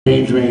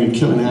drain,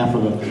 killing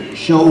Africa,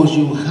 shows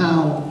you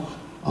how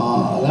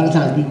a lot of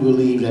times people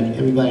believe that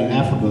everybody in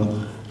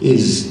Africa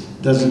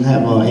doesn't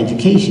have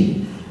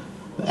education.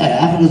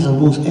 Africa is the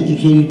most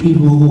educated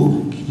people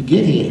who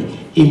get here.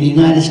 In the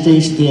United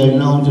States, they are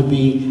known to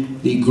be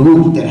the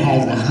group that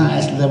has the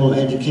highest level of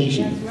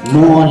education,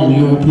 more than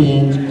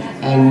Europeans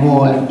and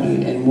more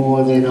than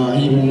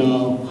even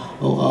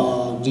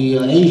the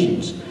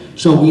Asians.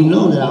 So we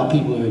know that our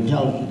people are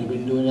intelligent. They've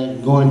been doing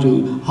that, going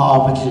to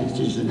Harvard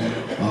since in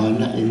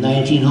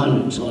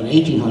 1900s or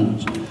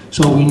 1800s.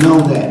 So we know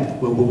that,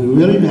 but what we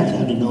really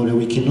have to know that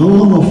we can no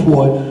longer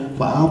afford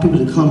for our people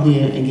to come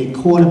here and get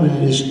caught up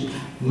in this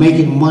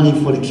making money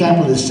for the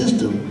capitalist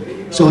system,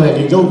 so that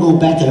they don't go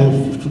back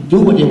to do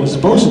what they were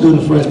supposed to do in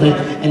the first place,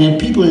 and then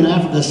people in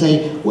Africa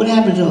say, what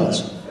happened to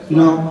us? You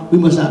know, we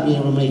must not be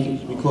able to make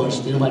it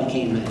because nobody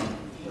came back.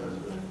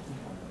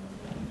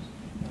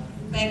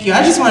 Thank you.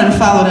 I just wanted to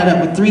follow that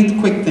up with 3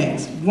 quick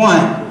things.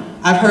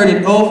 1, I've heard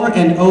it over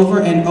and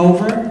over and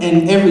over,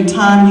 and every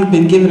time you've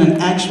been given an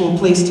actual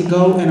place to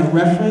go and a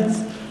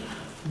reference,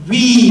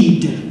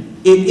 read.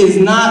 It is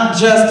not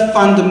just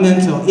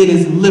fundamental, it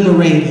is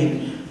liberating.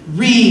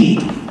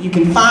 Read. You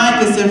can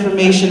find this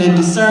information and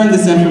discern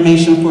this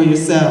information for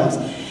yourselves.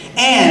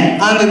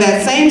 And under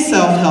that same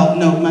self-help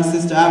note, my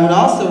sister, I would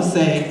also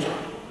say,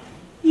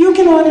 you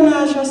can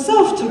organize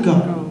yourself to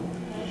go.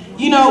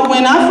 You know,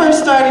 when I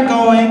first started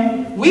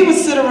going, we would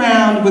sit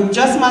around with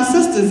just my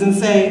sisters and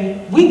say,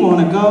 we want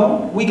to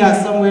go, we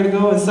got somewhere to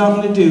go and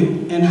something to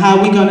do, and how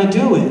are we going to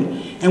do it?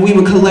 And we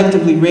would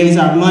collectively raise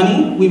our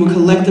money, we would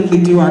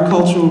collectively do our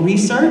cultural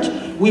research,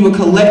 we would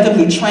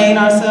collectively train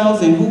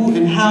ourselves in who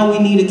and how we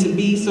needed to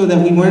be so that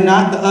we were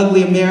not the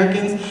ugly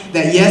Americans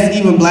that, yes,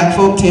 even black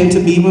folk tend to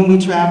be when we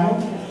travel.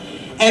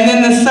 And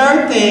then the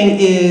third thing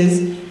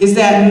is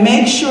that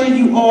make sure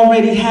you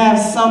already have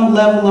some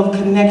level of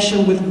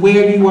connection with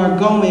where you are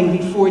going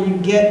before you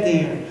get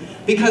there.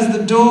 Because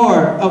the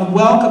door of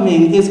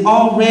welcoming is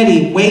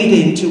already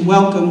waiting to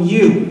welcome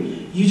you.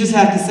 You just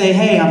have to say,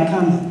 hey, I'm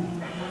coming.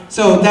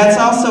 So that's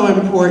also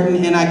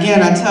important, and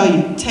again, I tell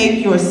you,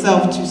 take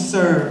yourself to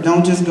serve,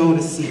 don't just go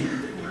to see.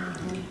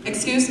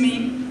 Excuse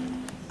me,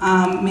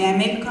 may I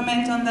make a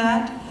comment on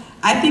that?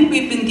 I think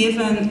we've been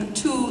given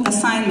 2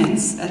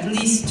 assignments, at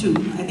least 2,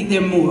 I think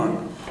there are more.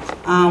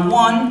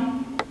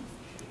 1,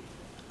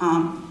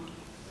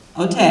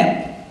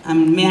 OTEP,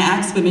 may I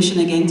ask permission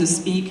again to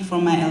speak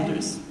from my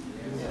elders?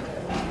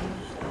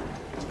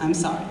 I'm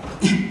sorry.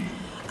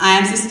 I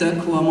am Sister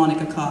Kua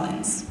Monica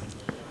Collins.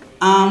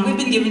 We've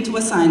been given 2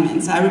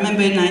 assignments. I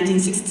remember in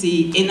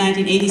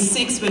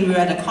 1986 when we were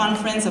at a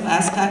conference of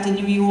ASCAT in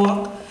New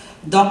York,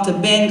 Dr.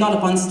 Ben got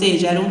up on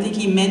stage. I don't think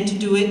he meant to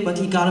do it, but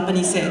he got up and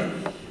he said,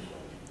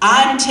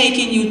 I'm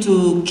taking you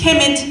to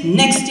Kemet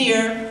next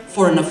year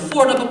for an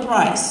affordable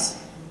price.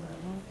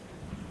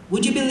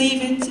 Would you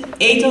believe it?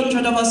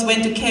 800 of us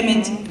went to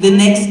Kemet the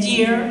next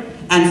year,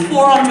 and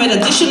 400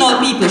 additional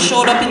people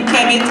showed up in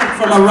Kemet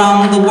from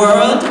around the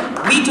world.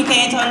 We took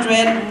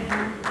 800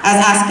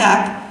 as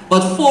ASCAT.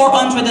 But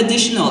 400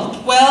 additional,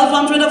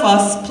 1,200 of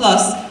us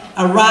plus,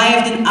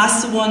 arrived in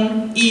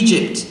Aswan,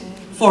 Egypt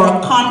for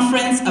a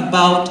conference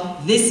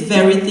about this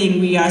very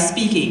thing we are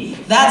speaking.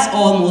 That's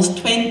almost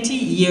 20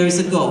 years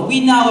ago.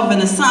 We now have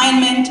an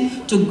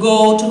assignment to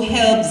go to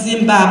help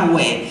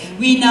Zimbabwe.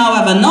 We now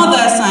have another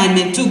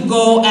assignment to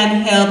go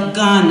and help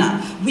Ghana.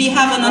 We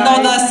have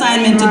another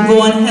assignment to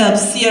go and help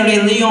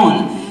Sierra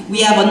Leone.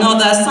 We have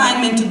another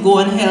assignment to go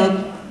and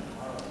help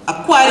there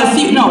are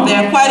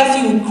quite a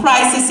few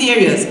crisis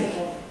areas.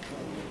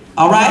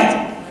 All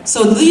right?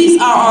 So these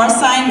are our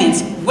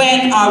assignments.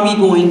 When are we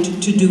going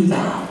to do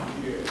that?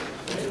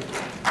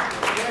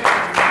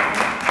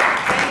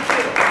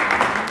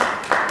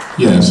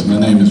 Yes, my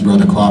name is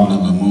Brother Kwabena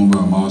Lumumba.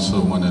 I'm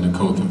also one of the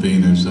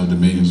co-conveners of the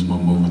Millions More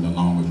Movement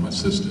along with my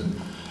sister.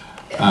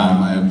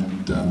 I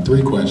have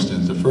 3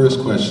 questions. The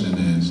first question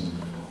is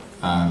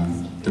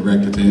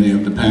directed to any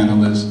of the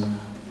panelists.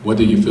 What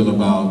do you feel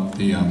about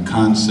the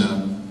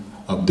concept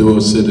of dual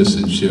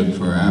citizenship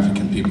for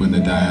African people in the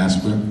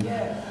diaspora?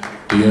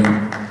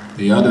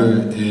 The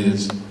other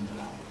is,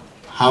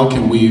 how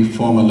can we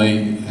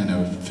formulate an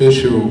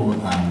official,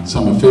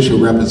 some official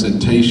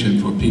representation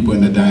for people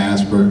in the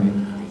diaspora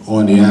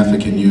on the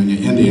African Union,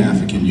 in the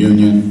African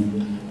Union?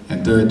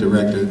 And third,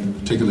 directed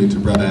particularly to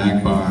Brother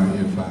Akbar,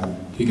 if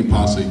he can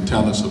possibly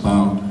tell us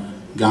about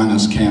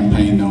Ghana's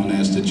campaign known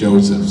as the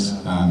Josephs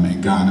in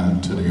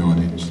Ghana to the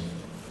audience.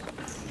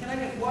 Can I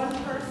get one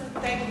person?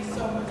 Thank you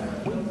so much.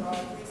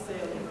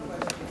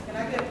 Can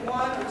I get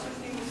 1 or 2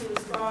 people to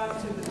respond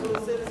to the dual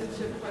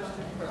citizenship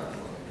question first?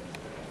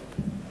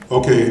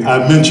 Okay,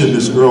 I mentioned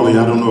this earlier.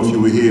 I don't know if you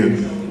were here,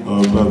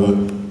 brother.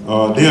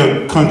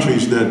 There are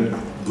countries that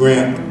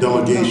grant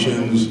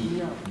delegations,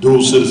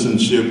 dual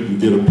citizenship, you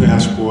get a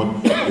passport.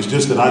 It's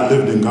just that I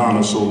lived in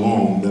Ghana so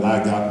long that I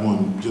got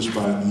one just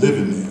by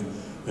living there.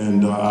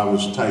 And I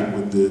was tight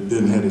with the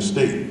then head of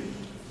state.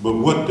 But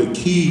what the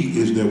key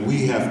is that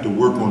we have to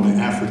work on the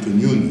African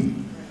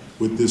Union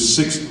with this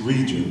 6th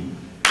region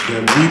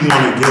that we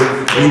want to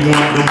get,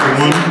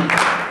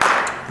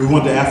 We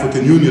want the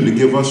African Union to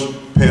give us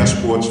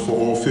passports for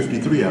all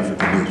 53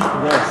 African nations.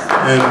 Yes.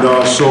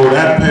 And so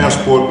that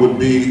passport would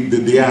be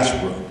the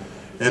diaspora.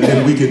 And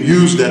then we can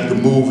use that to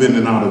move in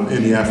and out of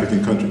any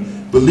African country.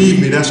 Believe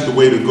me, that's the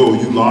way to go.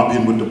 You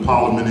lobbying with the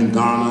parliament in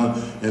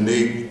Ghana, and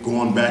they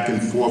going back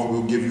and forth.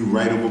 We'll give you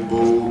right of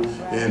abode,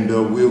 and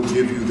we'll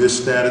give you this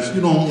status.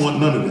 You don't want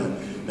none of that.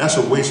 That's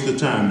a waste of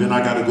time. Then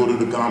I got to go to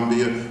the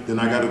Gambia, then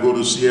I got to go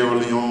to Sierra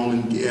Leone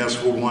and ask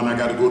for one. I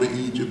got to go to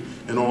Egypt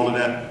and all of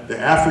that. The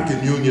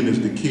African Union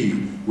is the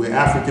key. We're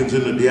Africans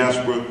in the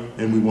diaspora,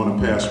 and we want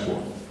a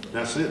passport.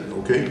 That's it,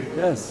 okay?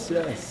 Yes,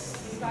 yes.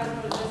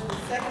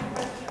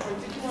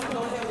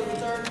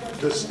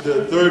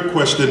 The third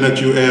question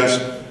that you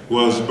asked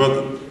was,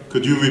 brother,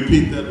 could you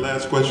repeat that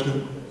last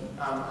question?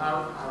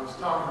 I was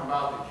talking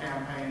about the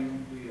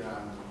campaign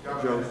the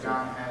government of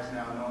Ghana has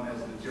now known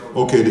as the Joseph.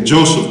 Okay, the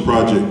Joseph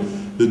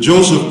Project. The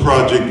Joseph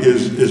Project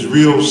is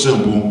real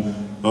simple.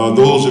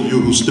 Those of you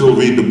who still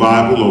read the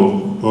Bible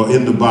or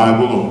in the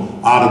Bible or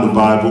out of the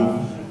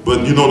Bible,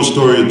 but you know the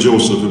story of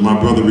Joseph, and my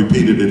brother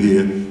repeated it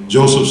here.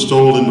 Joseph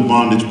stole into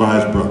bondage by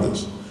his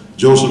brothers.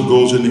 Joseph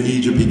goes into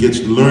Egypt, he gets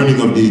the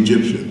learning of the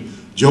Egyptian.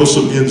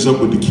 Joseph ends up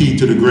with the key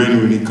to the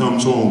granary, and he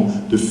comes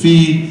home to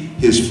feed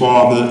his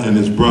father and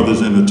his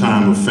brothers in a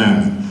time of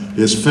famine.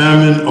 There's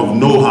famine of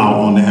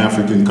know-how on the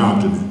African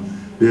continent.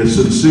 They're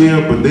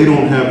sincere, but they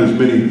don't have as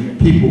many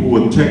people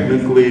who are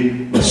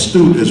technically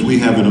astute as we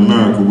have in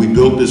America. We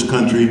built this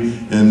country,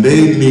 and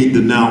they need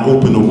to now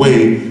open a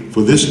way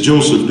for this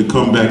Joseph to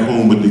come back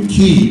home with the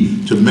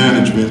key to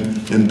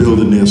management and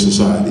building their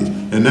societies.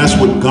 And that's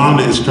what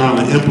Ghana is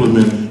trying to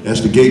implement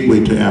as the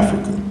gateway to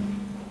Africa.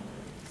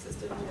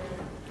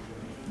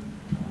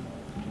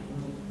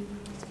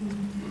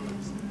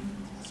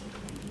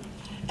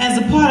 As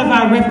a part of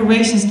our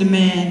reparations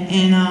demand,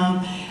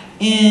 and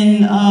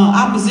in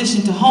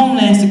opposition to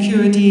homeland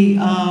security,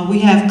 we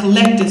have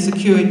collective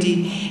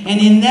security. And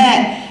in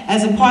that,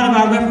 as a part of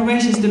our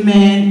reparations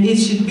demand, it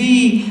should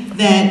be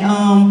that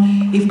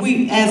if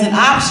we, as an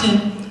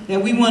option,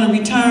 that we want to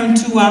return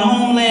to our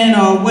homeland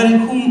or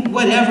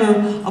whatever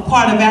a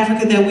part of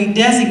Africa that we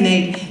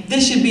designate,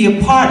 this should be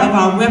a part of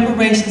our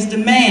reparations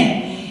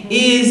demand,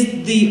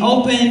 is the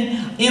open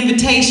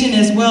invitation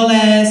as well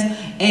as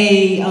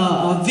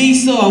a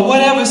visa or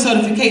whatever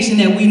certification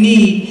that we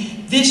need.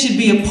 This should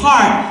be a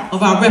part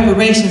of our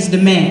reparations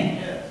demand.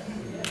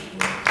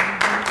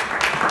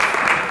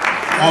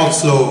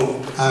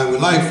 Also, I would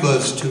like for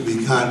us to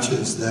be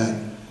conscious that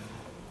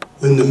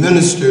when the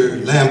Minister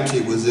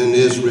Lamptey was in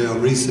Israel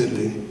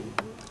recently,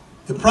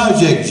 the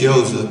Project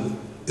Joseph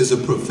is a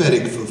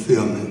prophetic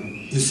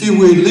fulfillment. You see,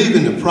 we're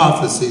leaving the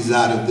prophecies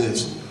out of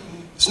this.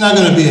 It's not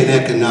going to be an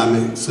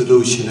economic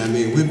solution. I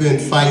mean, we've been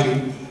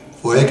fighting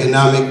for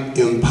economic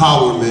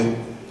empowerment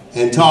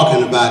and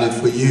talking about it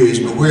for years,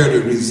 but where are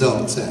the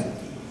results at?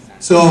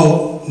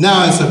 So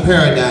now it's a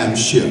paradigm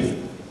shift.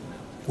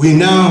 We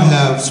now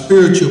have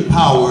spiritual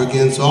power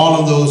against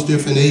all of those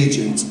different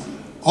agents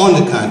on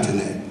the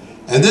continent.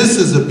 And this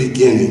is a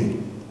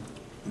beginning.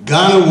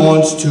 Ghana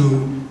wants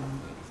to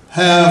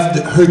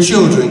have her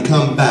children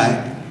come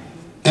back,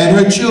 and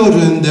her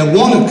children that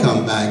want to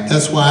come back,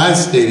 that's why I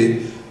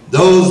stated,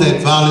 those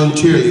that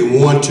voluntarily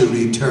want to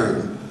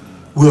return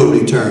will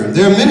return.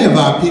 There are many of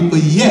our people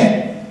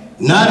yet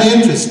not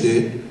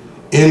interested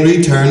in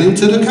returning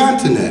to the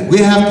continent. We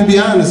have to be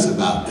honest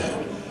about that.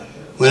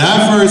 When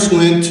I first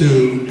went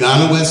to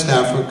Ghana, West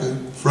Africa,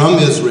 from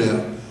Israel,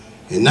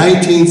 in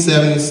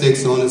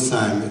 1976 on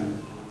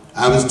assignment,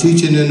 I was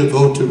teaching in the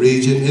Volta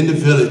region, in the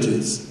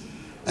villages,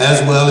 as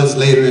well as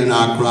later in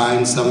Accra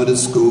and some of the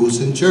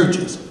schools and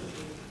churches.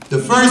 The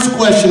first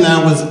question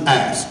I was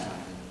asked,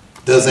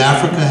 does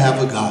Africa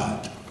have a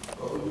God?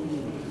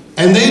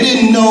 And they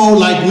didn't know,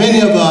 like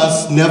many of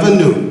us never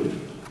knew,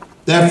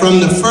 that from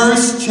the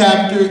first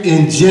chapter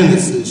in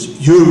Genesis,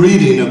 you're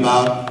reading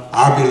about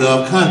our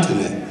beloved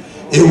continent.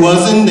 It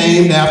wasn't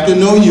named after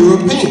no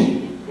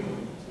European.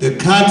 The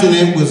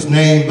continent was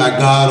named by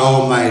God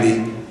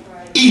Almighty,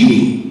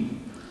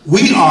 Eden.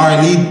 We are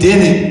an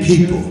Edenic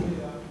people,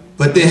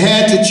 but they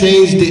had to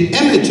change the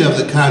image of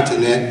the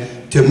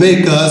continent to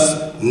make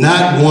us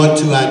not want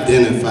to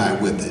identify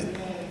with it.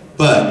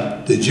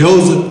 But the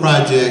Joseph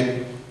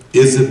Project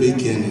is a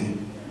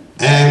beginning,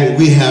 and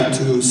we have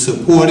to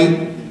support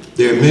it.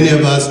 There are many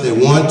of us that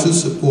want to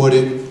support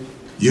it.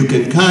 You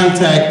can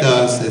contact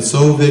us at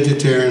Soul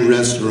Vegetarian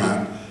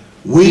Restaurant.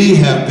 We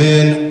have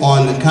been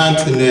on the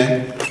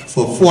continent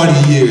for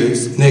 40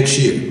 years next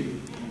year.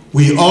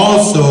 We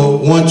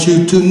also want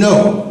you to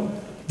know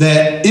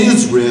that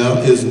Israel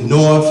is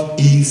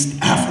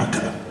Northeast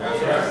Africa.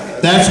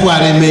 That's why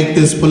they make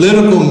this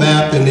political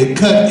map and they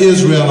cut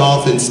Israel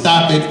off and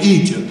stop at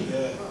Egypt.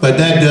 But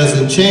that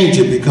doesn't change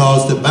it,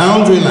 because the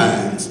boundary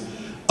lines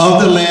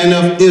of the land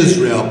of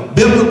Israel,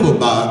 biblical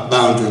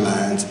boundary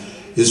lines,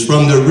 is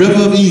from the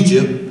river of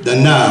Egypt, the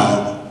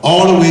Nile,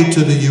 all the way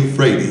to the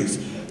Euphrates.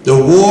 The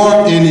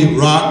war in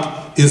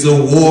Iraq is a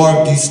war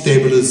of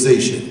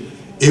destabilization.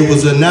 It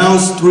was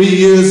announced 3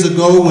 years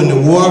ago when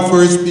the war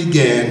first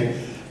began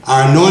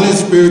Our anointed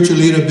spiritual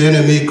leader,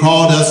 Ben-Ami,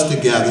 called us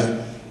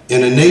together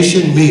in a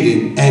nation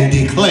meeting and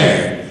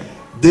declared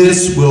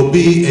this will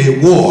be a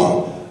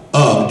war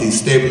of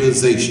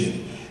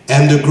destabilization.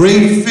 And the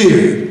great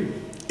fear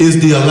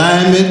is the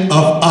alignment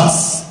of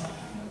us.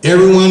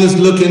 Everyone is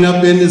looking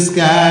up in the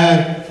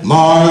sky.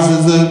 Mars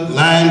is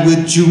aligned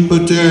with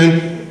Jupiter.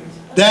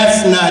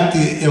 That's not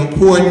the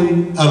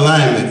important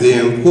alignment. The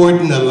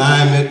important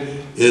alignment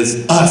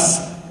is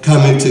us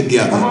coming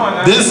together.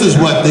 This is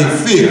what they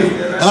fear,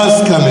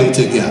 us coming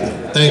together.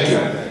 Thank you.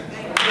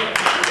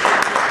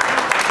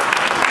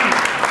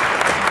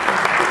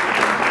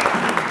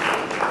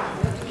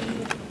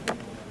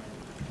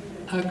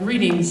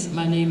 Greetings,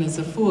 my name is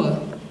Afua.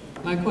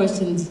 My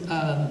questions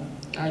are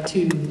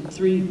to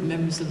three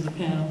members of the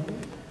panel,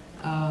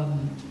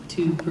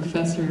 to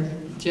Professor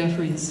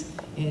Jeffries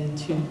and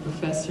to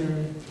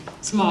Professor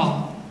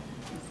Small.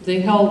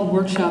 They held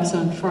workshops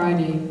on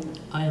Friday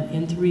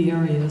in three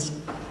areas: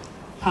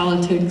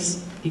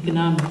 politics,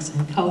 economics,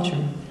 and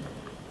culture.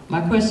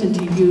 My question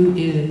to you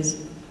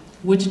is,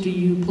 which do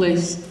you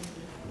place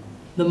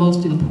the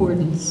most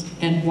importance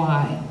and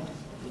why,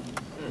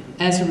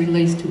 as it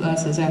relates to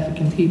us as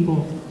African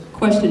people?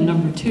 Question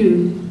number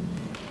two,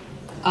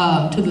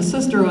 to the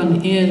sister on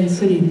the end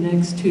sitting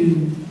next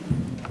to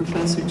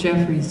Professor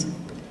Jeffries,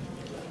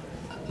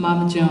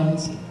 Mama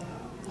Jones,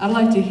 I'd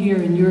like to hear,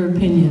 in your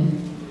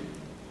opinion,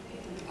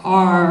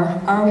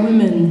 are our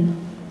women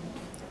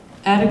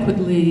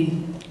adequately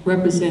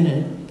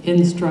represented in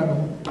the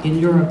struggle, in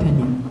your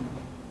opinion?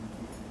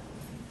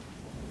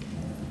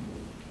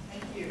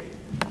 Thank you.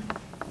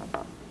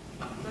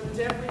 Brother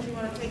Jeffries, you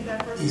want to take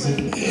that first Is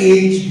question? it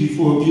age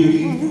before beauty?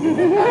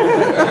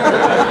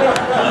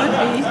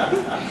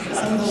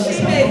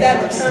 She made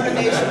that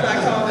determination by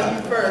calling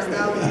you first.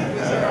 I'll leave it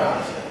with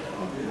her.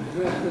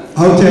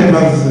 Okay,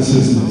 brothers and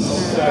sisters.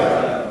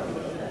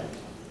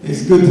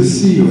 It's good to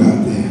see you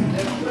out there.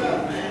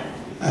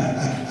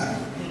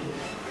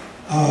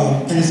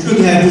 And it's good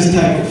to have this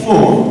type of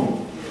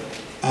forum.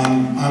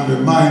 I'm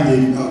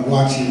reminded of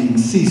watching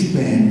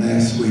C-SPAN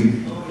last week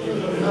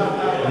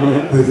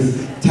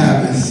with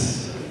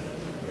Tavis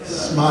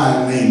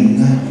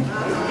smiling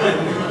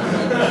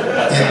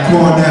and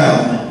Cornell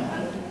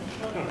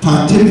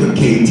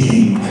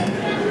pontificating.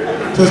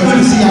 So it's good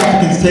to see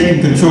Africans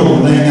taking control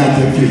and laying out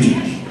their future.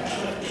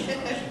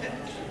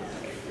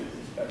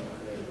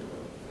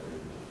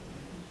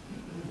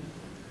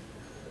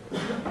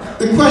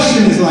 The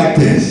question is like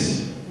this.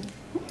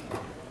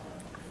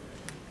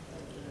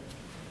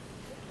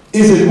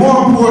 Is it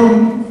more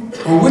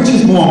important, or which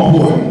is more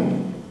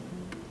important?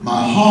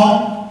 My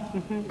heart,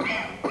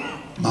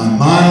 my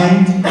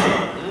mind,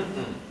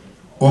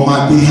 or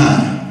my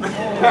behind?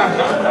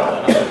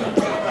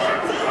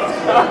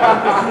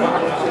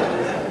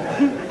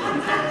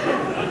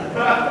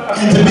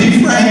 And to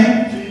be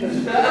frank,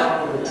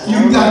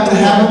 you've got to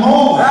have them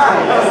all.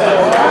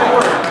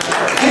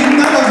 Ain't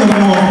none of them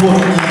more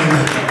important than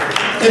that.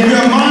 If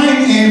your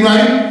mind ain't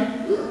right,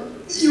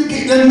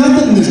 there's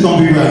nothing that's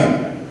going to be right.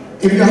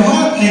 If your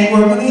heart ain't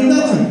working, ain't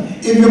nothing.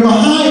 If your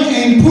behind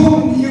ain't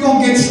pooping, you're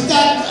going to get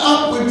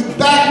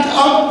backed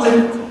up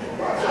with.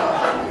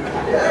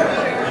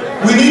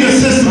 We need a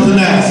systems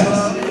analysis.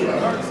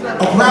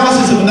 A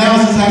paralysis of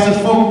analysis has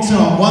us focusing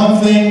on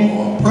one thing,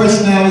 or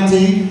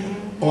personality,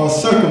 or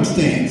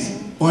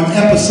circumstance, or an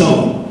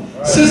episode.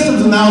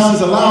 Systems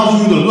analysis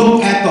allows you to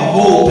look at the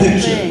whole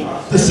picture,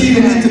 to see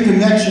the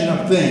interconnection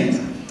of things,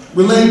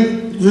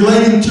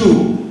 relating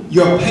to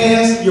your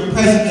past, your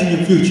present, and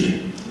your future.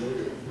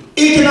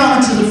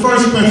 Economics is the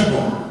first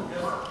principle.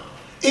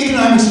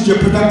 Economics is your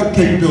productive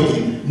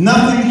capability.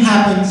 Nothing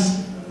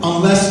happens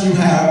unless you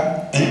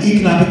have an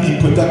economic and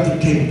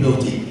productive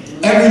capability.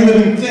 Every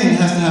living thing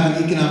has to have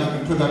an economic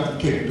and productive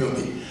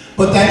capability.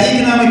 But that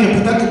economic and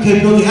productive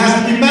capability has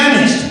to be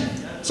managed.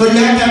 So you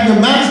have to have your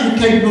management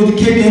capability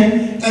kick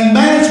in, and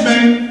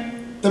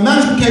the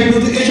management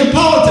capability is your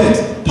politics.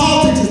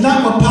 Politics is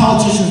not what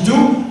politicians do.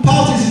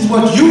 Politics is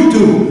what you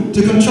do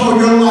to control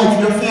your life,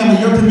 your family,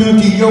 your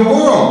community, your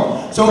world.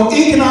 So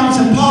economics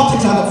and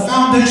politics are the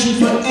foundation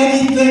for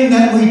anything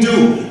that we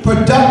do.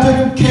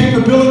 Productive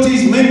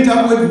capabilities linked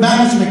up with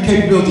management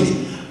capabilities.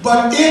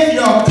 But if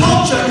your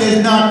culture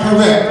is not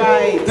correct,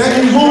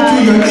 then you won't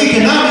do your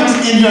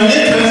economics in your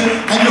interest,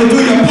 and you'll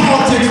do your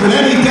politics with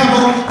any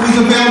devil who's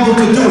available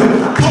to do it.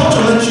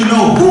 Culture lets you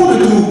know who to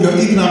do your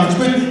economics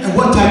with and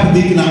what type of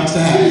economics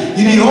to have.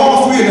 You need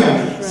all three of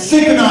them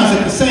synchronized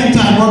at the same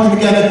time, working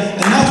together,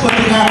 and that's what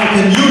the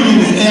African Union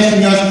is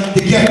asking us to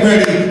get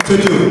ready to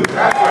do.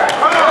 That's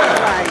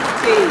right.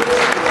 Teach.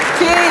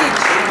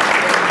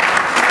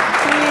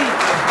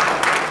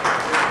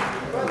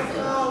 Brother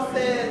Small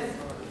says,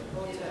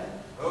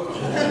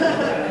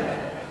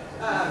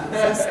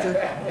 Sister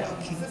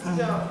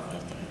Jones.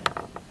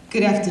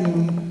 Good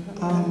afternoon.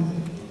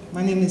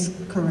 My name is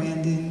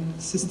Corandon,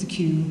 Sister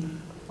Q,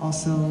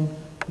 also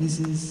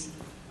Mrs.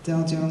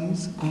 Del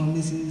Jones, or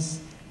Mrs.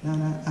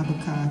 Nana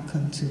Abaka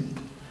Kuntu.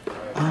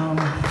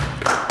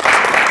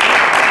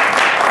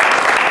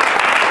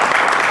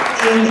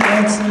 in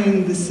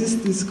answering the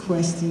sister's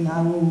question,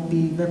 I will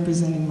be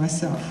representing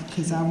myself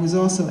because I was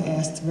also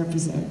asked to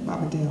represent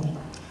Babadale.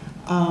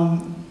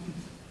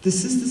 The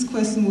sister's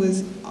question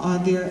was, are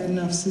there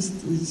enough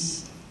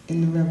sisters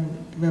in the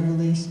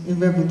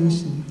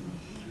revolution?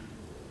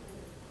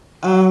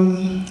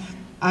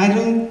 I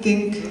don't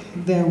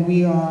think that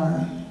we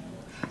are.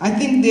 I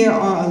think there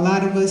are a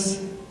lot of us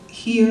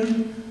here,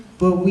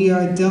 but we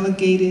are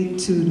delegated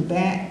to the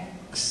back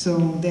so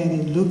that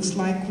it looks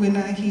like we're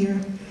not here.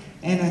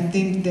 And I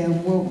think that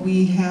what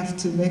we have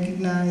to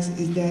recognize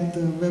is that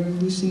the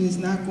revolution is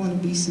not going to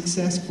be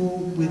successful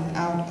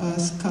without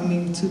us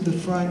coming to the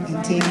front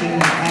and taking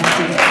an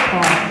active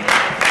part.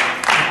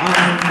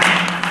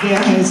 There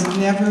has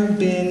never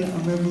been a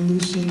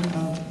revolution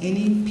of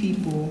any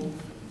people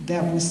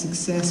that was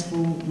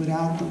successful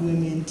without the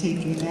women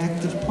taking an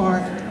active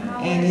part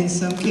and in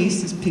some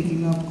cases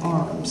picking up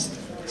arms.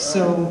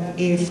 So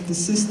if the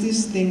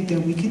sisters think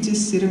that we could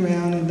just sit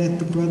around and let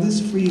the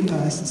brothers free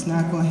us, it's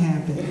not going to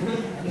happen.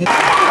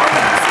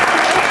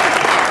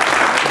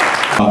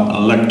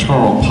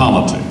 Electoral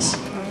politics.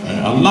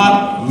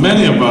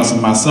 Many of us,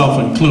 myself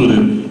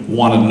included,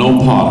 wanted no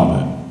part of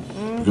it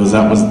because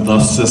that was the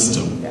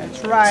system.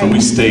 That's right. So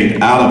we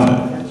stayed out of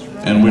it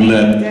and we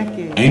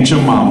let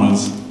ancient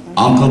mamas,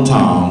 Uncle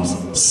Toms,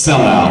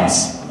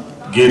 sellouts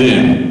get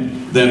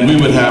in. Then we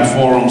would have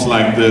forums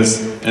like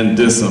this and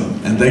diss them,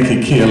 and they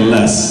could care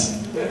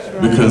less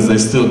because they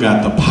still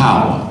got the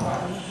power.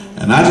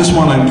 And I just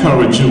want to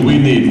encourage you, we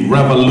need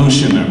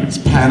revolutionaries,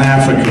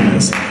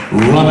 Pan-Africanists,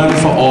 running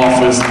for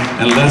office,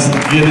 and let's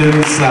get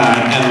inside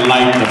and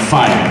light the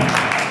fire.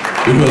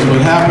 Because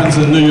what happens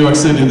in New York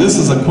City, this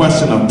is a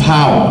question of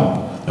power.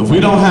 If we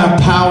don't have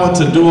power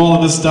to do all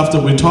of this stuff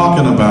that we're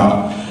talking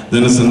about,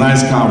 then it's a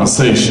nice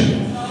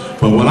conversation.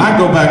 But when I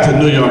go back to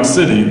New York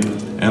City,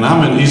 and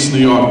I'm in East New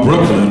York,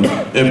 Brooklyn,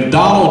 if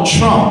Donald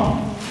Trump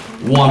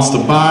wants to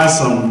buy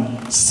some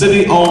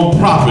city-owned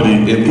property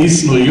in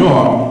East New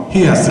York,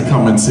 he has to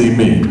come and see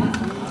me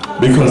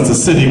because the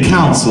city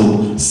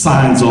council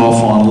signs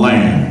off on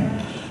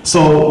land.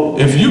 So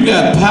if you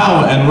got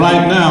power, and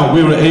right now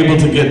we were able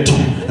to get,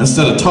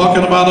 instead of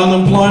talking about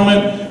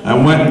unemployment, I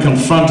went and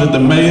confronted the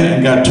mayor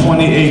and got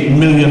 $28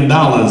 million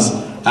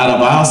out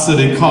of our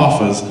city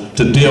coffers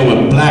to deal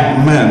with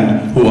black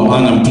men who are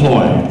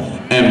unemployed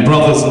and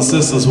brothers and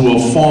sisters who are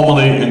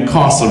formerly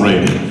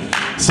incarcerated.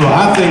 So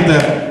I think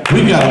that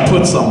we got to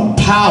put some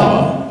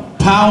power.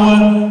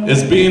 Power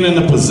is being in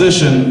a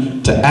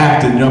position to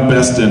act in your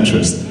best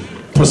interest.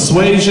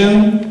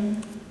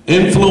 Persuasion,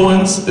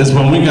 influence is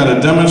when we got to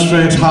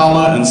demonstrate,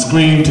 holler, and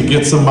scream to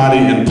get somebody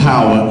in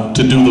power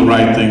to do the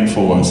right thing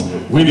for us.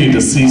 We need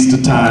to seize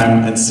the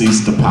time and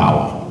seize the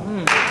power.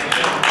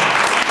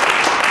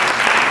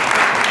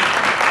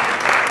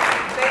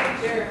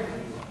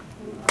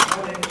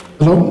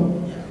 Hello,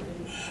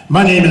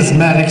 my name is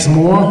Maddox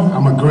Moore.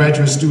 I'm a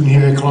graduate student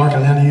here at Clark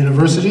Atlanta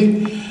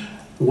University,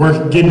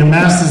 getting a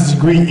master's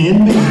degree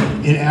in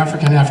May in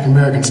African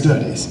American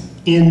Studies,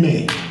 in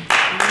May.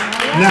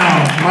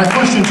 Now, my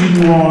question to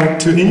you all,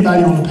 to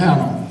anybody on the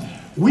panel,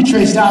 we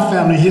traced our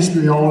family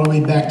history all the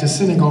way back to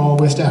Senegal,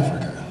 West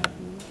Africa,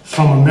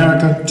 from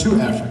America to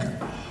Africa.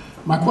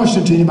 My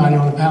question to anybody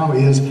on the panel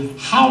is,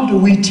 how do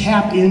we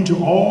tap into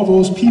all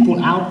those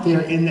people out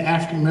there in the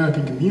African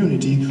American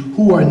community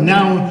who are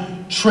now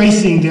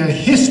tracing their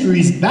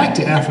histories back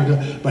to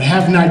Africa, but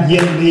have not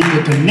yet made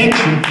the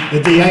connection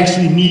that they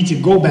actually need to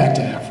go back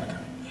to Africa?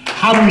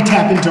 How do we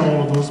tap into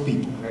all of those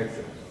people?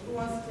 Who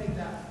wants to take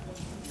that?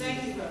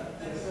 Thank you, brother.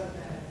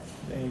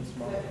 Thanks,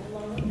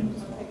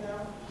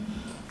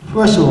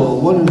 First of all,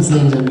 one of the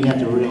things that we have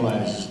to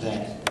realize is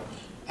that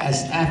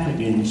as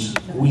Africans,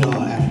 we are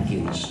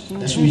Africans.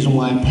 That's the reason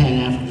why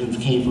Pan-Africans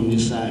came from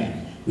this side.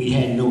 We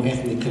had no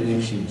ethnic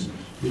connections.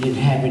 We didn't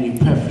have any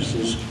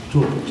preferences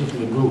to a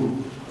particular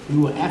group. We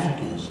were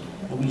Africans,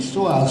 and we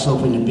saw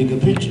ourselves in the bigger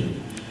picture.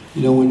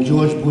 You know, when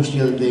George Bush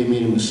the other day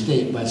made a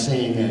mistake by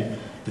saying that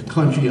the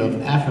country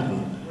of Africa,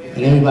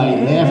 and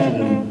everybody laughed at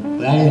him,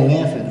 but I didn't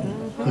laugh at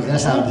him, because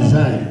that's our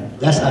design,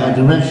 that's our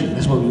direction,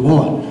 that's what we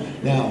want.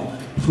 Now,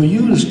 for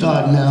you to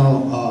start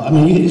now,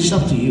 it's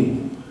up to you.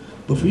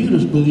 But for you to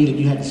believe that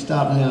you have to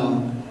stop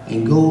now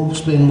and go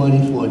spend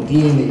money for a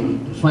DNA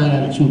to find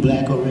out that you're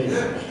black already,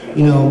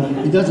 you know,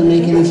 it doesn't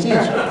make any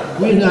sense.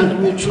 We're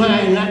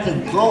trying not to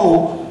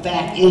go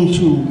back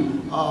into,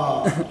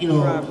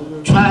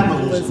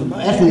 tribalism,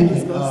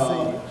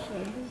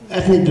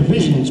 ethnic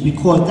divisions,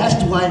 because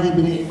that's why they've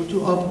been able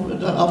to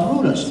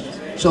uproot us.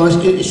 So it's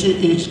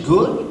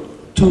good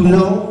to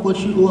know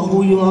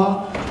who you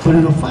are, but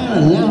in the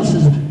final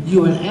analysis,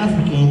 you're an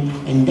African,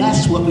 and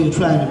that's what we're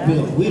trying to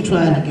build. We're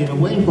trying to get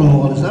away from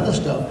all this other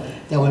stuff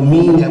that would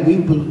mean that we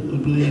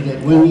believe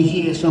that when we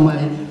hear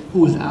somebody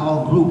who is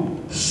our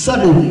group,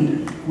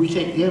 suddenly we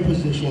take their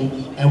position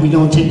and we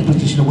don't take the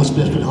position of what's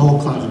best for the whole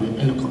continent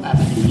and the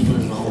African people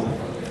as a whole.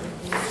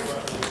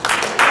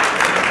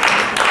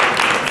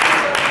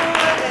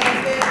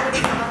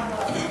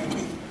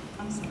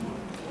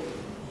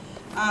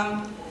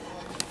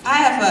 I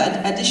have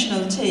an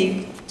additional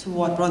take to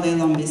what Brother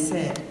Ilombe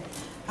said.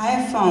 I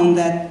have found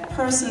that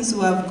persons who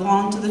have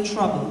gone to the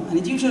trouble, and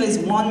it usually is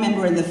one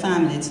member in the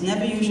family, it's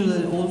never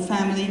usually the whole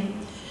family,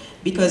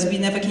 because we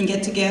never can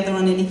get together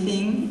on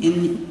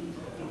anything,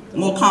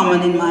 more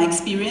common in my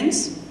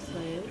experience.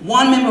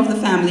 One member of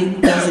the family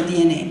who does the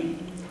DNA,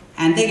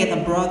 and they get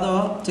a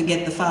brother to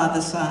get the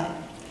father's side.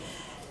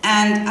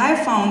 And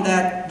I found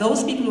that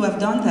those people who have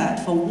done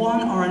that for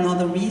one or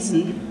another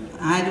reason,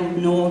 I don't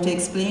know how to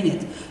explain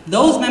it,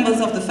 those members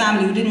of the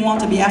family who didn't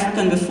want to be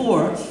African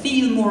before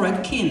feel more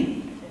akin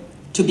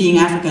to being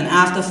African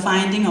after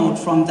finding out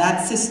from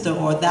that sister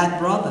or that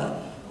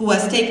brother who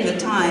has taken the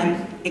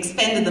time,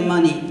 expended the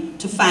money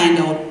to find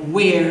out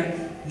where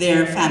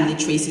their family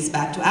traces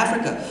back to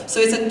Africa. So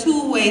it's a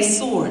two-way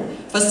sword.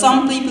 For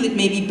some people it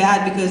may be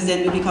bad because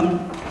then we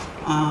become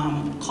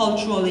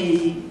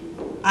culturally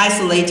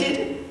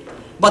isolated,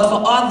 but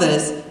for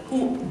others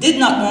who did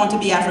not want to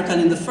be African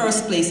in the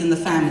first place in the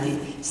family,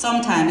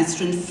 sometimes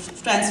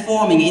it's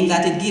transforming in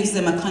that it gives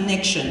them a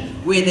connection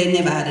where they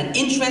never had an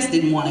interest,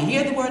 didn't want to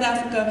hear the word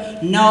Africa.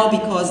 Now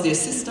because their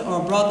sister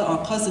or brother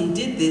or cousin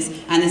did this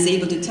and is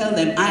able to tell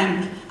them,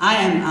 I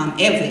am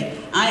Ewe,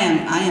 I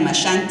am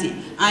Ashanti,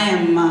 I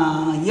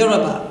am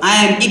Yoruba,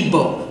 I am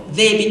Igbo,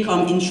 they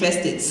become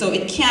interested. So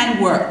it can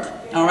work.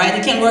 All right,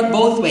 it can work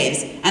both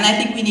ways. And I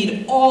think we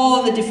need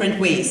all the different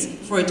ways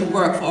for it to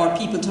work, for our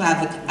people to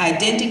have the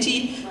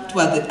identity, to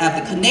have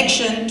the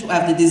connection, to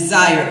have the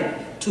desire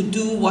to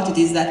do what it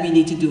is that we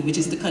need to do, which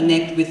is to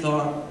connect with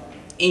our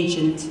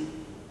ancient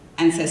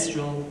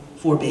ancestral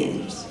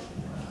forebears.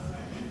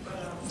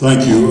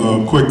 Thank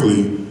you.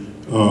 Quickly,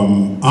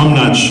 I'm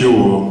not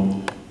sure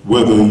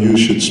whether you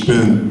should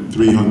spend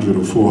 $300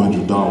 or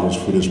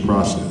 $400 for this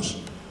process.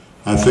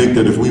 I think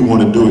that if we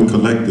want to do it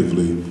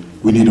collectively,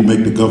 we need to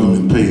make the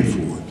government pay for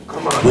it.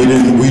 We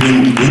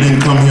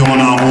didn't come here on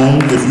our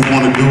own. If you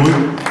want to do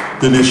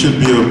it, then there should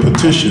be a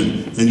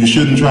petition, and you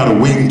shouldn't try to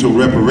wait until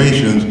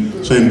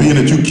reparations, saying, being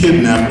that you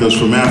kidnapped us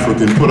from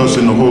Africa and put us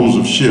in the holds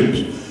of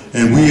ships,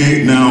 and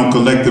we now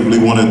collectively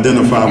want to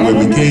identify where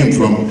we came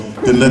from,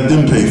 then let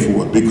them pay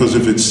for it. Because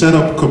if it's set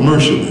up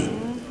commercially,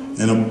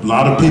 and a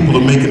lot of people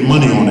are making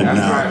money on it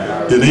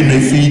now, then they may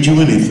feed you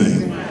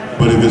anything.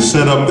 But if it's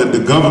set up that the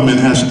government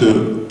has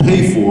to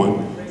pay for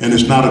it, and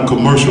it's not a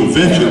commercial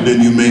venture, then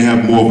you may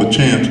have more of a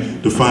chance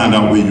to find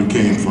out where you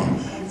came from.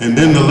 And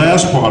then the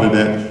last part of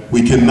that,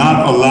 we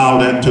cannot allow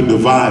that to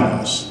divide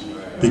us,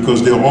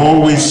 because they're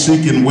always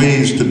seeking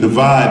ways to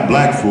divide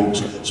black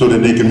folks so that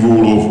they can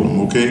rule over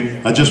them,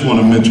 okay? I just want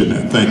to mention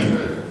that. Thank you.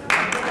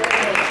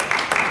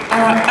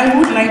 I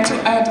would like to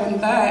add on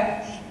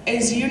that,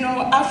 as you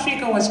know,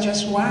 Africa was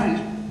just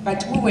one,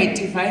 but we were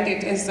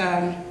divided, as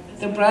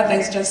the brother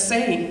is just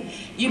saying.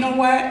 You know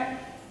what?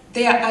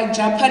 There are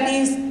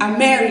Japanese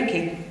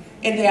American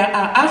and there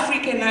are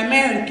African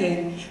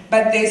American,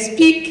 but they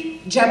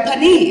speak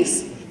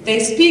Japanese, they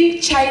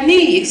speak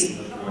Chinese.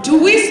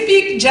 Do we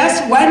speak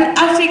just one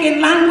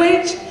African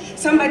language?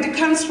 Somebody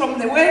comes from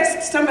the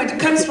west, somebody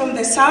comes from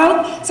the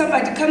south,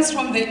 somebody comes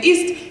from the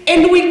east,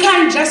 and we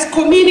can't just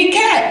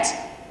communicate.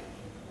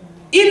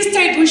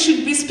 Instead, we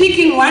should be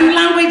speaking one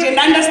language and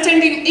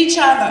understanding each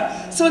other.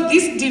 So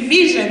this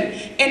division,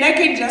 and I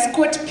can just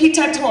quote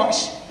Peter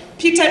Tosh.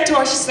 Peter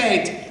Tosh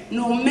said,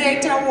 no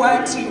matter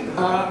what you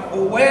are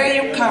or where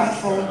you come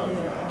from,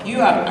 you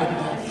are an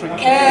African.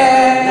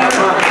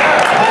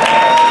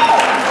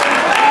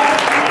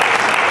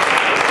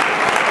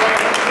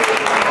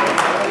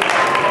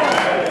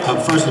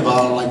 First of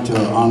all, I'd like to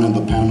honor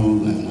the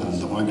panel and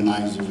the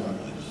organizer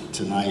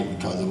tonight,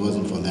 because if it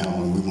wasn't for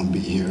them, we wouldn't be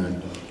here,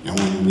 and we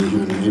wouldn't be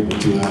here and able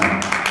to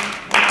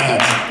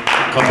ask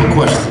a couple of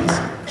questions.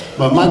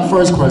 But my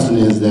first question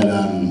is that,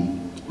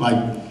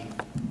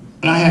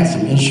 I had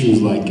some issues,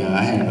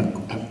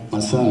 my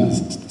son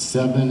is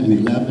 7 and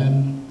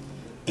 11,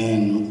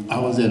 and I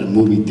was at a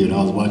movie theater.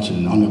 I was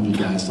watching, I don't know if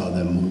you guys saw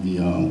that movie,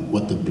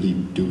 What the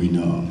Bleep Do We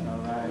Know?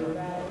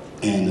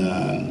 And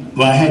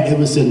they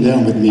were sitting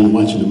down with me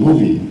watching the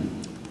movie,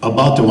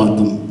 about to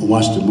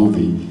watch the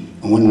movie,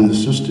 and one of the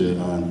sister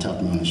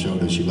tapped me on the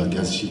shoulder. She was like,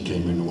 yes, she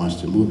came in to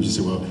watch the movie. She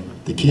said, well,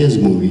 the kids'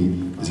 movie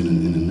is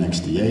in the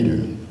next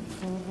theater.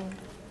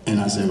 And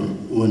I said,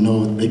 well,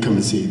 no, they come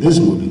and see this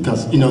movie,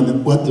 because, you know,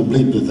 What the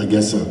Bleep is, I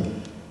guess, a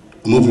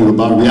movie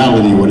about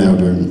reality or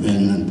whatever.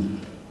 And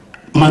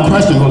my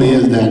question really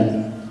is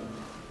that,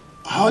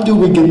 how do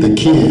we get the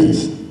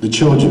kids, the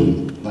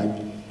children,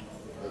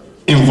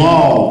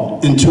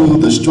 involved into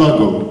the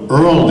struggle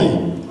early?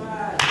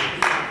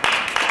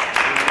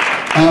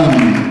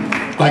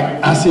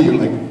 I see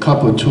a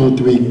couple, 2 or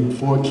 3,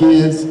 4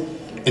 kids,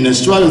 and the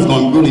struggle is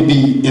going to really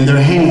be in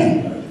their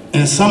hand.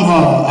 And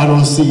somehow I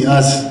don't see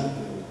us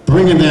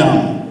bringing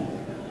them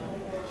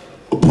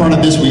a part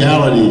of this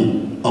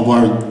reality of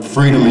our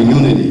freedom and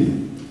unity.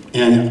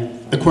 And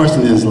the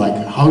question is,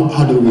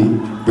 how do we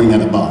bring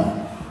that about?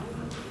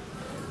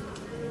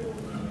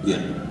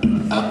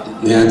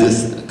 Yeah,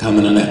 just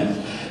comment on that.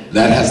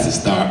 That has to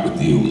start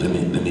with you. Let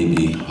me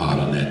be hard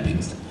on that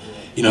piece.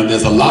 You know,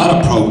 there's a lot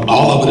of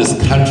all over this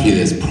country,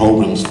 there's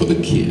programs for the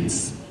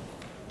kids.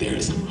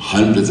 There's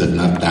hundreds, if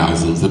not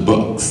thousands, of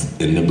books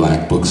in the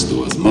black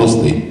bookstores,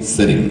 mostly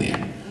sitting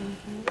there.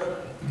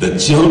 The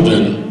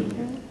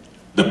children,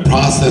 the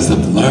process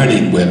of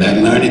learning, where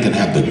that learning can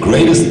have the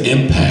greatest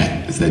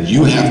impact, is that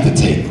you have to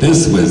take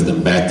this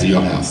wisdom back to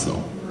your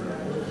household.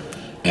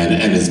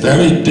 And it's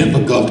very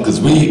difficult because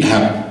we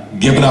have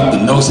given up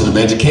the notion of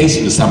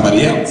education to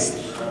somebody else.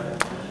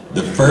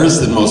 The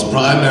first and most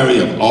primary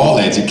of all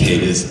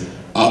educators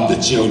of the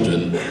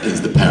children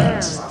is the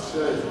parents.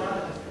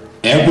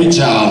 Every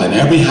child in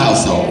every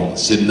household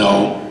should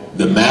know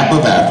the map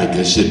of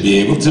Africa, should be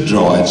able to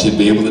draw it, should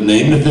be able to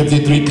name the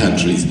 53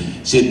 countries,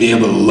 should be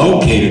able to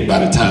locate it by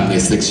the time they're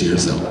 6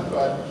 years old.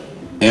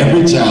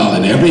 Every child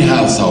in every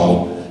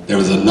household, there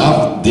is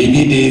enough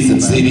DVDs and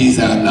CDs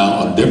out now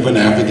on different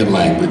African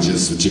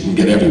languages that you can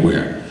get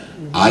everywhere.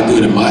 I do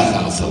it in my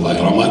household, like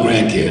all my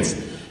grandkids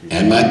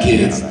and my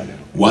kids,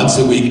 once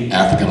a week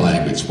African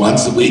language,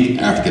 once a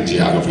week African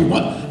geography.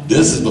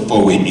 This is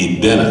before we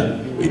eat dinner.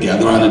 We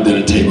gather around the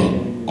dinner table,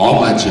 all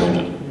my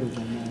children.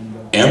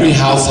 Every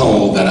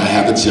household that I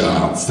have a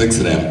child, 6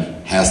 of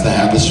them, has to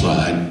have a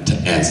shrine to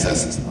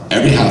ancestors.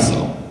 Every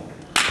household.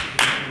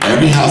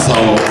 Every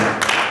household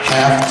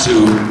have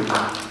to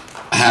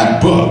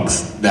have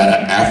books that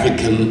are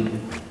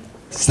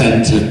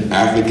African-centered,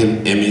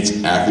 African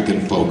image,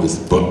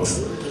 African-focused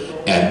books.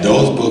 And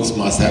those books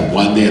must have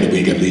one day of the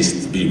week at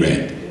least to be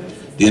read.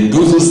 The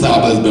Nguzo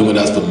Saba has been with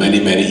us for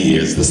many, many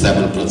years, the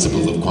 7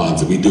 principles of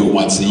Kwanzaa. We do it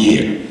once a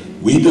year.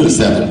 We do the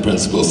 7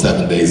 principles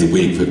 7 days a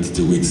week,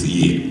 52 weeks a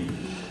year.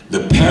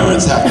 The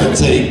parents have to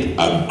take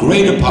a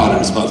greater part of the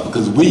responsibility,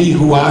 because we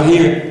who are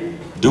here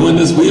doing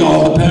this, we are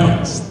all the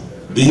parents.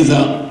 These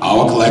are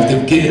our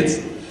collective kids.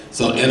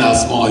 So in our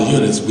small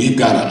units, we've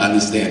got to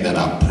understand that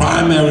our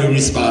primary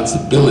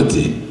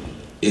responsibility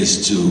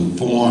is to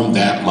form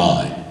that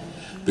mind.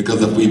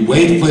 Because if we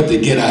wait for it to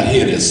get out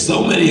here, there's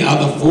so many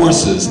other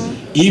forces,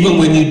 even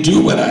when you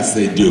do what I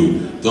say do,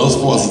 those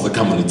forces are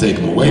coming to take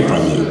them away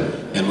from you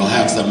and will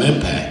have some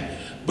impact.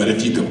 But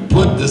if you can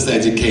put this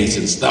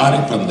education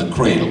starting from the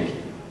cradle,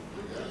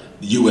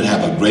 you would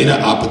have a greater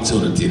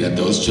opportunity that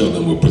those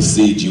children will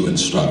precede you in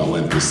struggle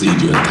and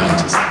precede you in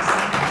consciousness.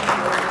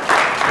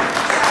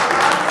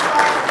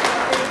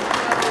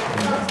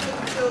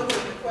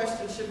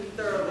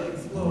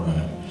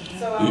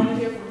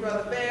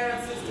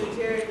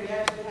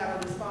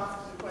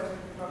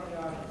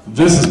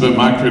 This has been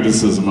my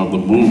criticism of the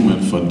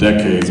movement for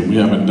decades, and we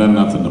haven't done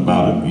nothing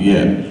about it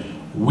yet.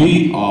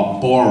 We are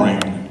boring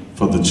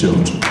for the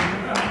children,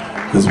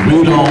 because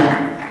we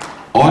don't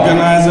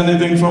organize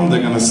anything for them.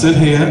 They're going to sit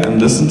here and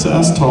listen to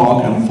us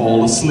talk and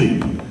fall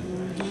asleep.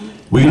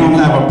 We don't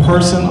have a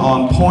person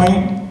on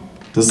point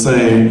to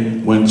say,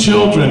 when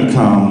children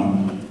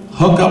come,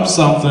 hook up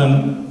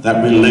something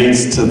that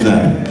relates to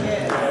them,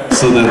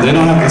 so that they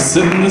don't have to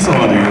sit in this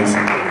audience,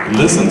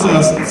 listen to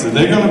us. So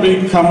they're going to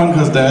be coming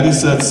because Daddy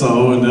said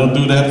so, and they'll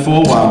do that for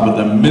a while, but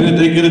the minute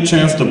they get a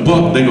chance to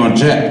book, they're going to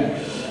jet.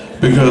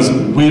 Because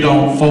we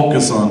don't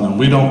focus on them,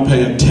 we don't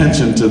pay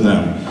attention to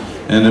them.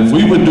 And if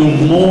we would do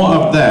more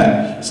of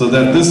that, so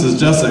that this is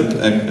just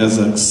as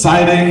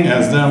exciting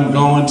as them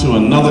going to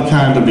another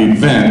kind of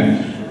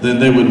event, then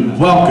they would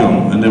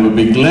welcome and they would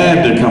be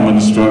glad to come in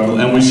the struggle,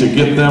 and we should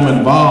get them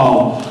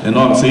involved. And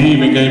see, he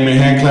even gave me a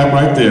hand clap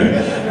right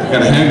there. I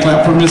got a hand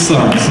clap from his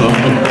son, so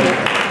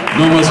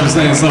no must be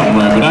saying something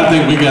right. But I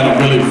think we got to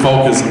really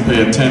focus and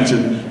pay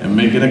attention and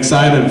make it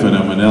exciting for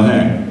them, and they'll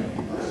hang.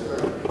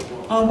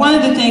 One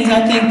of the things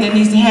I think that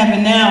needs to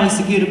happen now is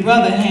to give a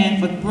brother a hand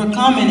for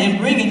coming and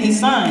bringing his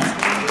sons.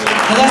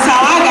 And that's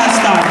how I got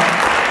started.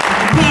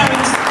 The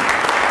parents,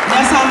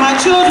 that's how my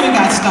children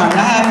got started.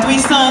 I have 3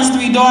 sons,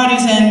 3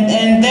 daughters,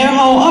 and their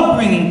whole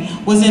upbringing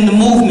was in the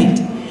movement.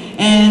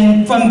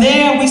 And from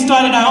there, we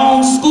started our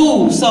own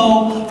school.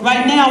 So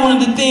right now, one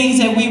of the things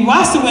that we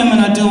Rasta women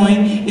are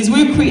doing is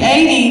we're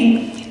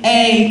creating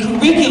a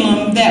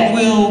curriculum that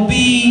will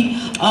be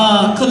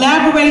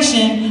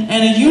collaboration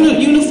and a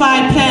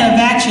unified plan of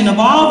action of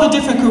all the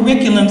different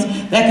curriculums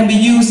that can be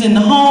used in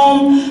the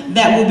home,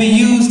 that will be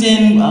used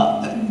in,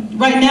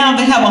 right now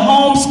they have a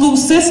home school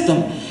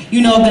system, you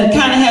know, that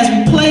kind of has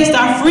replaced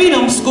our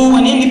freedom school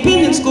and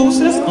independent school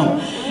system.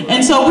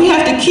 And so we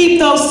have to keep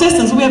those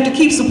systems, we have to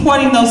keep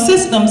supporting those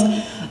systems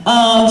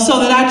so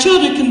that our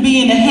children can be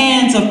in the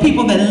hands of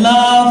people that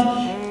love,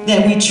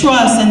 that we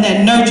trust, and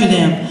that nurture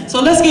them.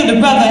 So let's give the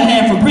brother a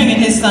hand for bringing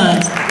his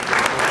sons.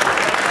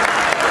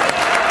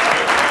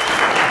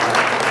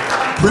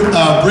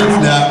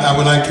 Briefly, I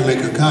would like to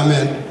make a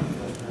comment.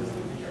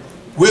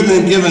 We've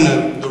been given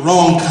the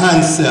wrong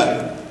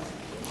concept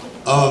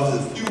of the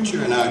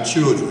future in our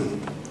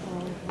children.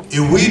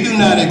 If we do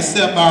not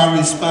accept our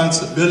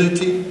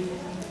responsibility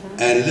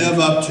and live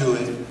up to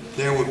it,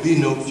 there will be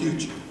no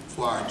future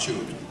for our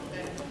children.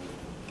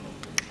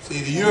 See,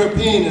 the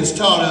European has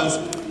taught us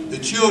the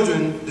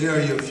children, they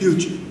are your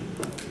future.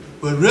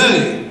 But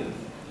really,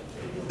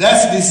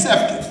 that's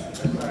deceptive.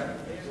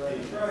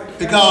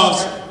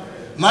 Because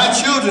my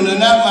children are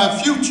not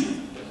my future.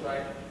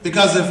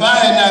 Because if I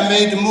had not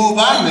made the move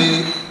I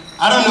made,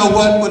 I don't know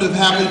what would have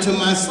happened to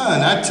my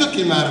son. I took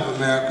him out of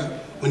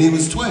America when he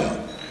was 12.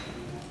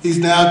 He's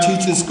now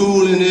teaching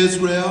school in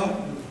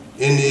Israel,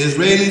 in the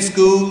Israeli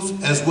schools,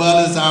 as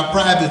well as our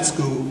private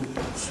school.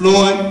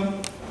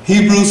 Fluent,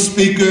 Hebrew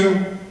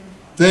speaker,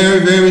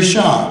 very, very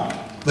sharp.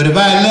 But if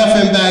I had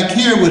left him back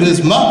here with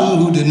his mother,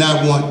 who did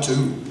not want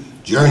to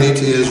journey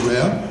to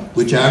Israel,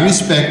 which I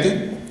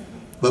respected,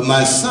 but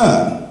my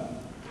son,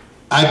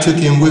 I took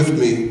him with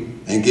me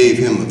and gave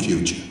him a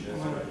future.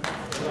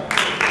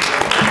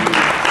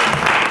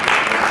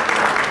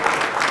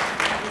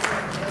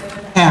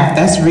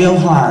 That's real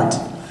hard.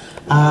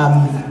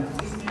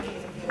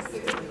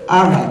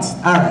 All right.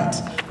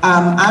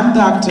 I'm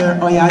Dr.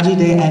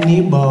 Oyajide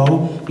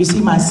Anibo. You see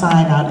my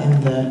sign out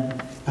in the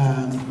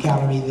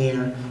gallery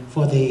there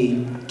for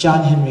the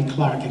John Henry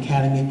Clark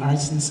Academy of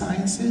Arts and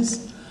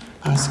Sciences,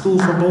 School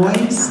for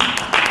Boys.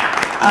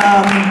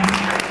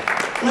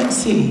 Let's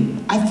see,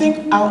 I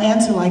think I'll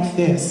answer like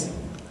this.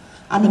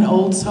 I'm an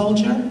old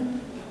soldier,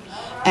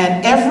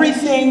 and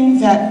everything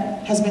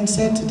that has been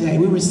said today,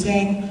 we were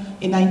saying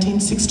in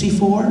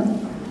 1964,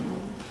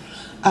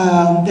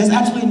 there's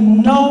absolutely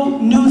no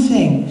new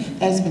thing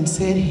that has been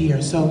said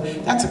here. So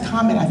that's a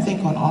comment, I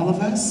think, on all of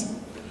us.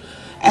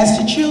 As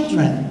to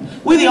children,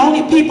 we're the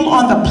only people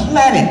on the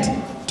planet,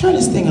 turn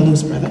this thing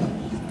loose, brother.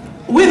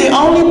 We're the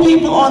only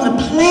people on the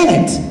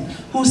planet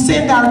who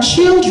send our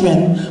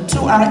children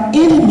to our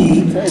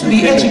enemy to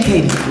be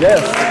educated.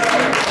 Yes.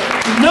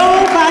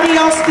 Nobody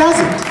else does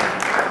it.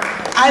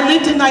 I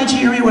lived in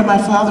Nigeria, where my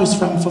father's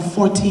from, for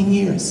 14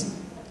 years.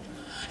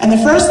 And the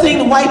first thing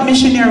the white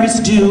missionaries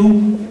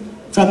do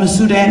from the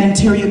Sudan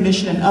Interior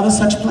Mission and other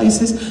such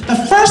places, the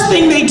first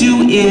thing they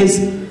do is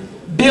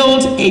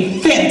build a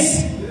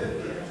fence.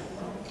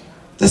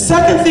 The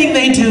second thing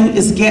they do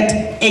is get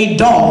a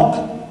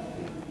dog.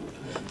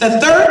 The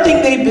third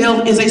thing they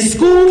build is a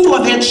school for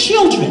their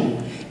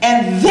children,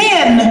 and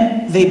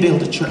then they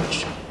build a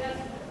church.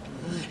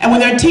 And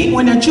when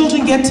their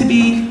children get to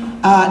be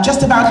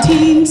just about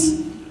teens,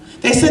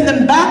 they send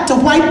them back to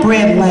white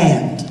bread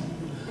land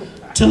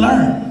to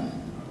learn.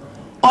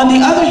 On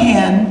the other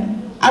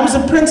hand, I was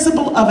a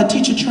principal of a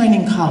teacher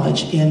training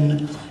college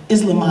in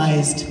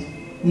Islamized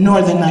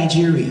northern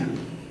Nigeria.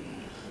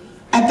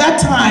 At that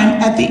time,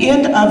 at the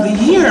end of the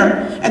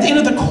year, at the end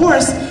of the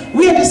course,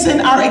 we had to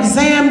send our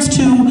exams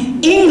to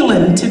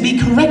England to be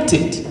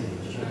corrected.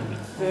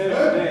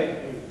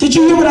 Did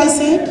you hear what I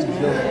said?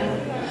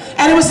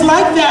 And it was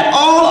like that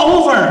all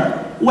over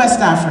West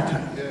Africa.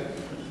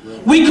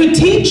 We could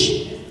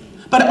teach,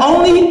 but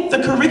only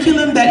the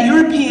curriculum that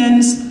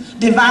Europeans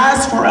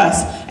devised for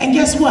us. And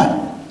guess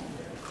what?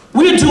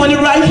 We're doing it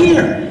right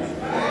here.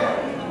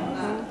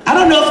 I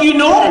don't know if you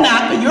know it or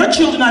not, but your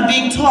children are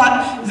being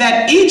taught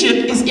that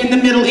Egypt is in the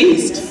Middle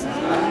East.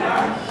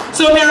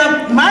 So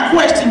now, my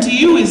question to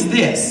you is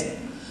this.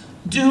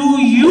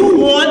 Do you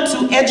want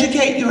to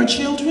educate your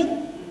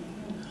children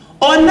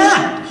or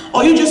not?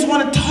 Or you just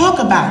want to talk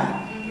about it?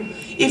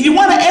 If you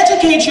want to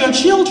educate your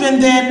children,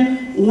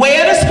 then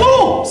where the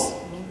schools?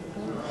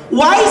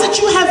 Why is it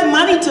you have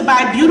money to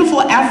buy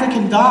beautiful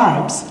African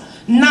garbs,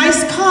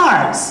 nice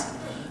cars,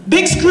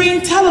 big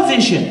screen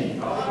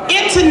television,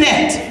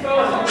 internet,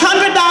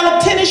 $100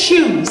 tennis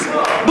shoes,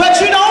 but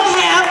you don't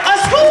have a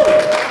school?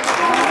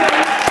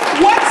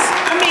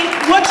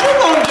 What you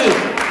gonna do?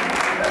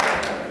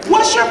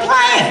 What's your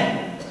plan?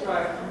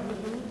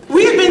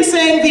 We've been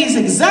saying these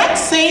exact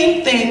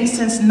same things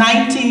since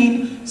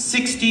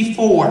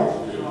 1964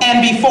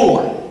 and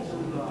before.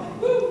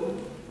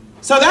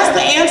 So that's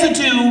the answer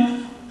to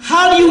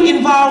how do you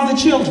involve the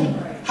children?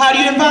 How do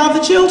you involve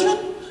the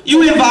children?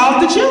 You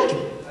involve the children.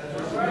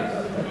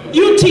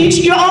 You teach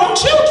your own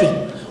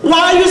children.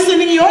 Why are you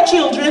sending your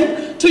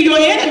children to your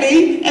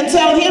enemy and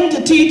tell him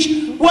to teach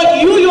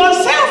what you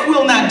yourself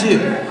will not do?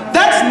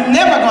 That's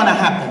never going to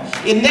happen.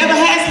 It never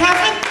has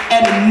happened,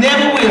 and it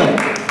never will.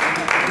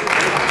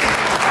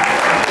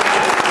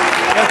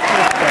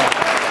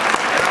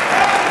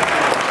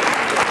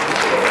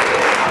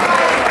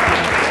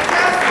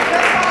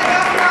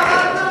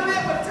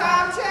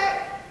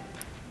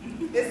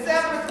 It's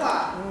 7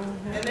 o'clock,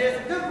 and there's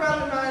a good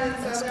brother of mine in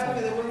South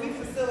Africa that when we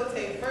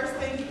facilitate, first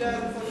thing he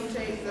does before he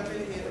changes up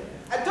in here,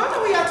 I don't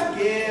know we are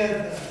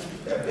together.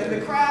 And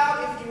the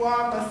crowd, if you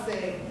are, must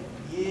say,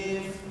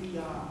 yes, we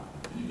are.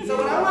 So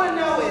what I want to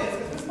know is,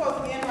 because we're supposed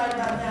to be in right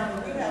about now,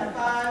 but we have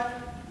 5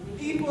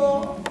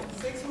 people,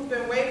 6 who've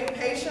been waiting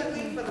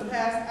patiently for the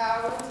past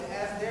hour to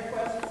ask their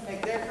questions,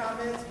 make their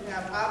comments. We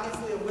have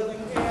obviously a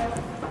willing hand.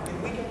 If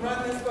we can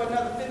run this for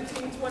another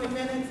 15, 20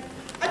 minutes,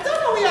 I don't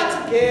know we are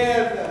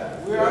together.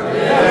 We are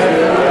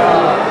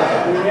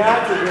together. We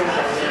are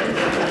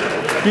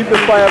together. Keep the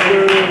fire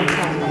burning.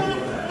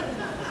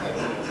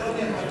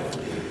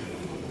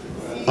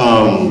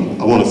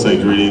 I want to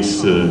say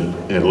greetings to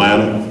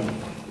Atlanta.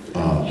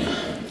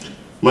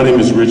 My name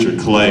is Richard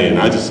Clay, and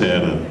I just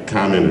had a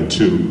comment or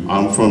two.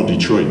 I'm from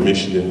Detroit,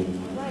 Michigan,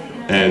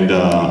 and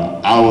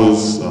I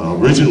was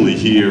originally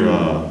here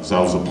because I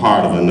was a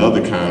part of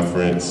another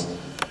conference.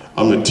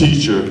 I'm a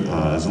teacher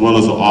as well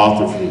as an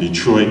author from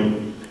Detroit,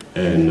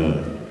 And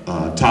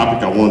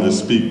topic I wanted to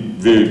speak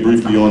very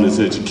briefly on is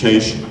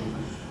education.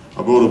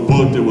 I wrote a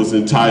book that was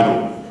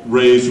entitled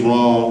Raised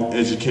Wrong,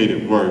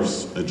 Educated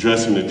Worse,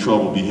 Addressing the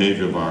Troubled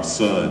Behavior of Our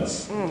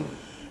Sons.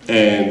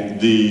 And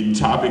the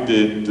topic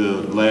that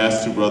the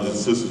last two brothers and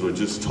sisters were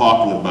just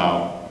talking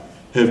about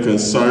have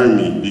concerned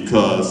me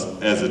because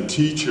as a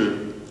teacher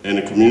and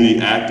a community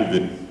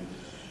activist,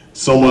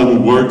 someone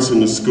who works in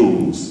the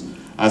schools,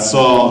 I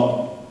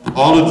saw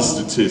all of the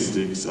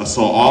statistics, I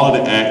saw all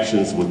of the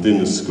actions within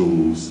the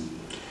schools,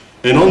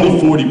 and only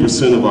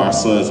 40% of our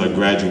sons are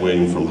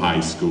graduating from high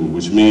school,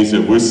 which means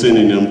that we're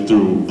sending them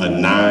through a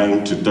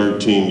 9 to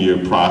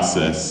 13-year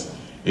process,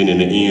 and in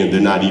the end,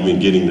 they're not even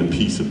getting the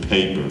piece of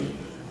paper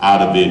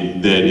out of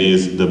it that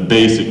is the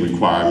basic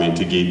requirement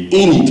to get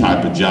any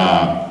type of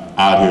job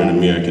out here in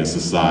American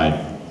society.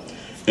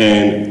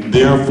 And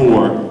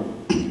therefore,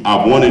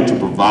 I wanted to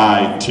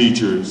provide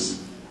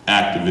teachers,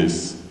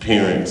 activists,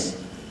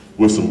 parents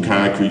with some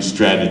concrete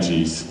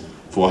strategies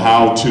for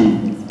how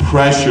to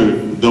pressure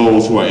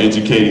those who are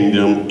educating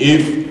them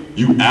if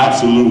you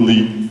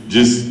absolutely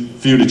just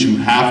feel that you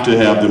have to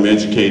have them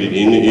educated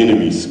in the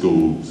enemy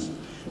schools.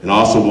 And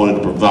also wanted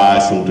to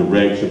provide some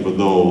direction for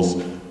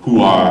those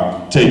who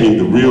are taking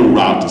the real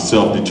route to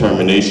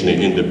self-determination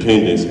and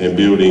independence and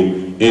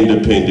building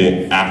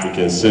independent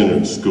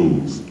African-centered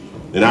schools.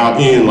 And I'll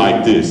end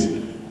like this.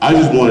 I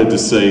just wanted to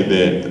say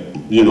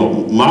that, you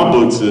know, my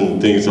books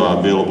and things are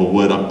available.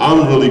 What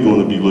I'm really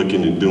going to be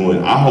looking at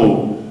doing, I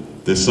hope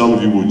that some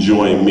of you will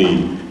join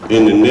me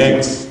in the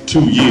next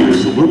 2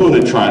 years. What we're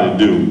going to try to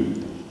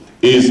do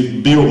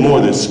is build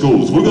more than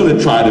schools. We're going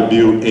to try to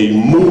build a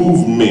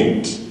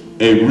movement,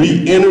 a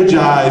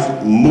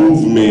re-energized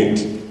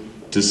movement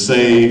to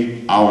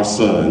save our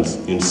sons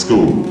in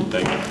school.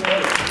 Thank you.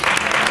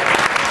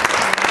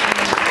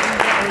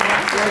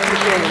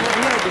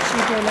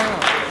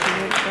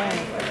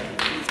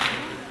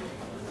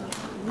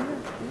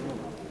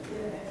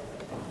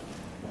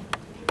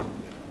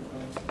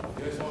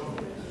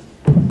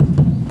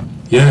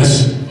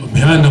 Yes,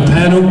 behind the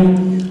panel,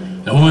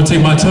 I want to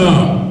take my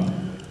time.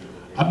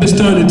 I've been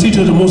studying the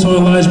teaching of the Most High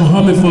Elijah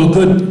Muhammad for a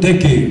good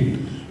decade.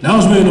 And I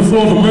was reading the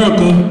Fall of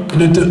America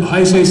and the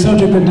I say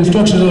subject of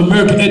destruction of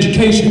American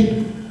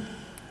education.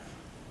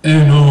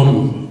 And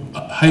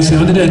I say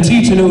under that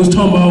teaching, it was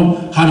talking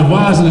about how the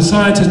wise and the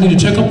scientists need to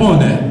check up on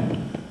that.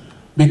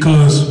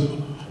 Because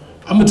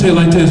I'm gonna tell you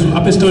like this,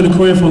 I've been studying the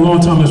Quran for a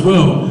long time as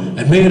well.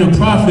 And many of the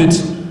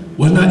prophets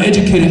was not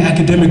educated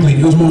academically,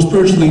 it was more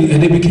spiritually,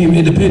 and they became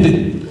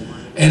independent.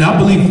 And I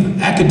believe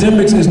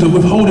academics is the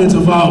withholdings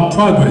of our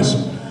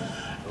progress.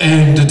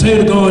 And to tell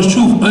you the God's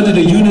truth, under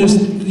the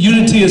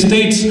unity of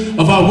states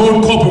of our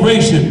world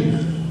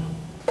corporation,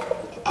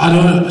 I'm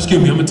gonna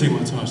take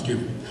my time, excuse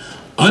me.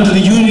 Under the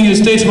unity of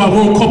states of our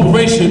world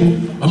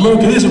corporation,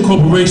 America is a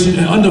corporation,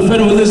 and under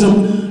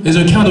federalism is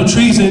a count of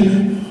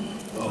treason.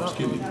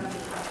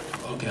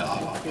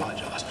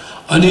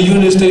 Under the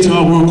United States of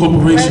our world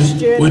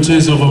corporation, which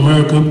is of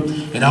America,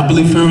 and I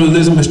believe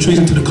federalism is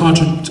treason to the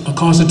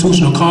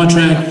constitutional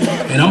contract,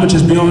 and I'm gonna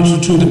just be honest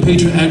with you, the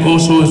Patriot Act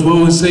also as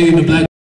well as say in the Black